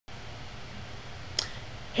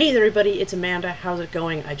Hey there everybody, it's Amanda. How's it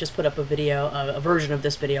going? I just put up a video, a version of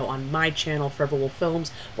this video on my channel, Forever Wolf Films,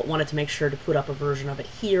 but wanted to make sure to put up a version of it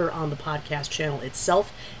here on the podcast channel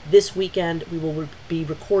itself. This weekend, we will be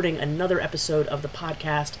recording another episode of the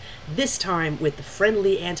podcast, this time with the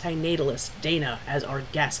friendly antinatalist, Dana, as our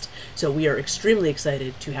guest. So we are extremely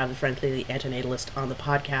excited to have the friendly antinatalist on the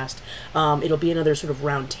podcast. It'll be another sort of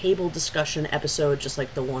round table discussion episode, just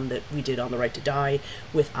like the one that we did on The Right to Die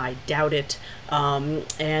with I Doubt It.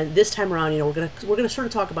 And this time around, we're gonna sort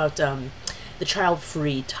of talk about the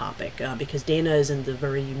child-free topic because Dana is in the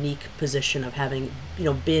very unique position of having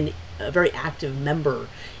been a very active member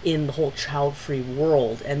in the whole child-free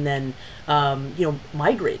world, and then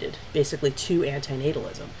migrated basically to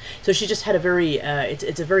antinatalism. So she just had a very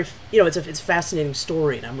it's a very it's a fascinating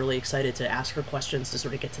story, and I'm really excited to ask her questions to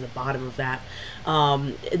sort of get to the bottom of that.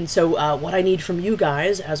 And so what I need from you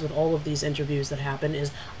guys, as with all of these interviews that happen,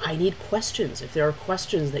 is I need questions. If there are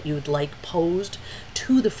questions that you would like posed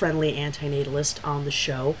to the friendly antinatalist on the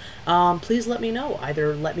show, please let me know.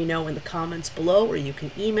 Either let me know in the comments below, or you can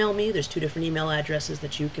email me. There's 2 different email addresses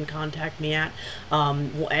that you can contact me at,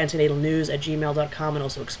 antinatalnews@gmail.com and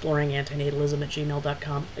also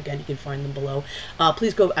exploringantinatalist@gmail.com. Again, you can find them below.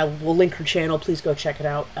 Please go, I will link her channel. Please go check it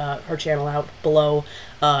out, her channel out below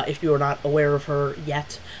if you are not aware of her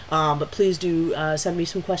yet. But please do send me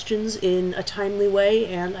some questions in a timely way,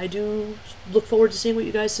 and I do look forward to seeing what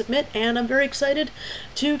you guys submit, and I'm very excited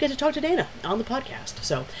to get to talk to Dana on the podcast.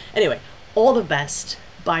 So anyway, all the best.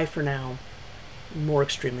 Bye for now. More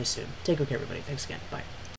extremely soon. Take good care, everybody. Thanks again. Bye.